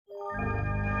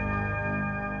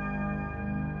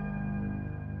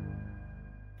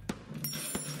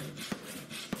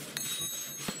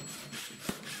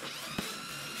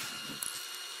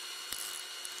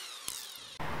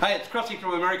Hey, it's Crossy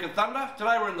from American Thunder.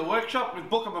 Today we're in the workshop with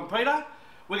Bookham and Peter.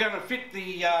 We're going to fit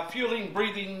the Feuling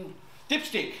breathing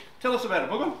dipstick. Tell us about it,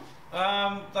 Bookham.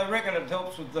 They reckon it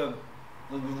helps with the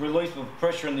relief of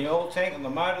pressure in the oil tank and the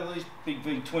motor. These big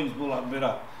V-twins will have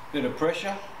a bit of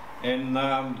pressure, and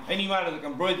any motor that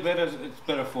can breathe better, it's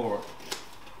better for it.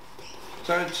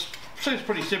 So it seems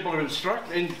pretty simple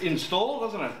to install,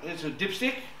 doesn't it? It's a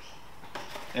dipstick.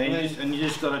 And you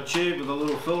just got a tube with a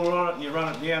little filler on it, and you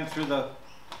run it down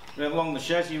along the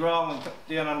chassis rail and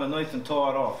down underneath and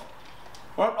tie it off.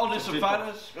 Right, I'll do some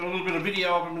photos and a little bit of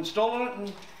video of them installing it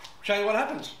and show you what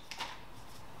happens.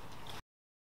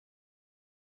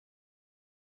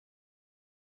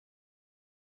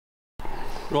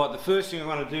 Right, the first thing I'm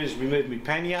going to do is remove my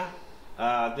pannier,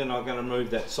 then I'm going to remove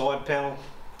that side panel,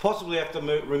 possibly have to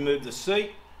remove the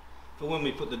seat for when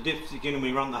we put the dipstick in and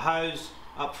we run the hose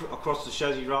up across the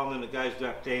chassis rail, and then it goes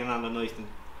back down underneath and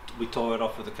we tie it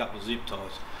off with a couple of zip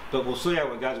ties. But we'll see how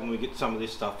it goes when we get some of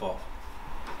this stuff off.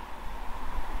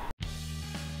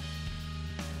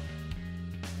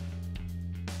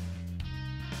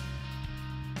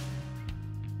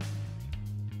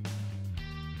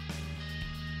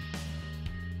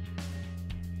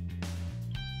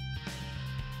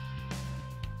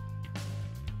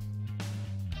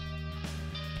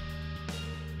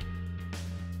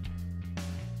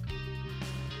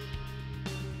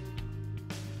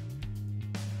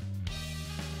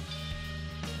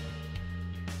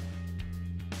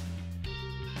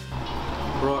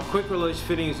 Right, quick release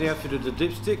fitting is now fitted to the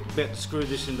dipstick, about to screw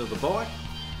this into the bike.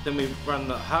 Then we run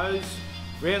the hose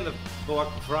round the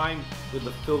bike frame with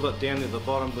the filter down to the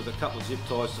bottom with a couple of zip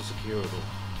ties to secure it all.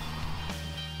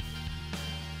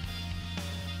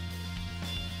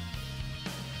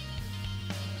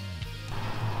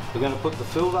 We're going to put the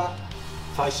filter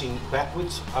facing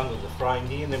backwards under the frame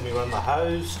here, and then we run the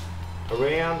hose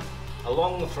around,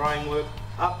 along the framework,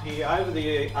 up here over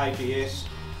the ABS,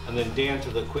 and then down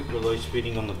to the quick release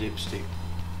fitting on the dipstick.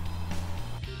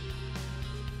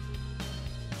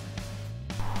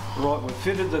 Right, we've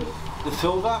fitted the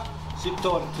filter, zip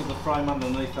tied it to the frame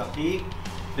underneath up here.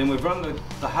 Then we've run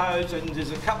the hose, and there's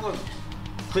a couple of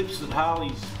clips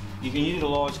that you can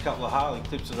utilise a couple of Harley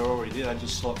clips that are already there, they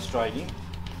just slot straight in.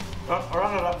 I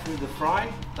run it up through the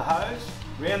frame, the hose,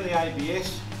 round the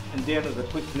ABS and down to the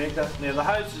quick connector. Now the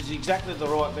hose is exactly the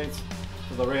right length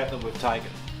for the route that we've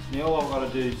taken. Now all I've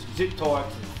got to do is zip tie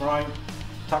it to the frame,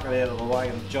 tuck it out of the way,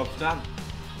 and the job's done.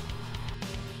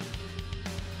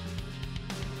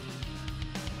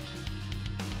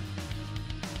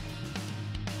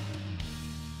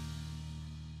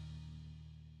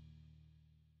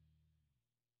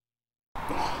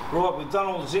 Right, we've done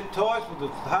all the zip ties with the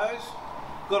hose,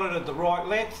 got it at the right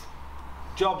length,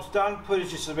 job's done.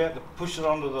 Peter's just about to push it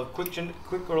onto the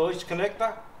quick release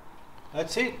connector.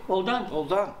 That's it. All done. All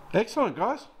done. Excellent,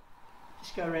 guys.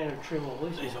 Just go around and trim all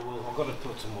this. I've got to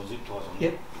put some more zip ties on.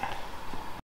 Yep.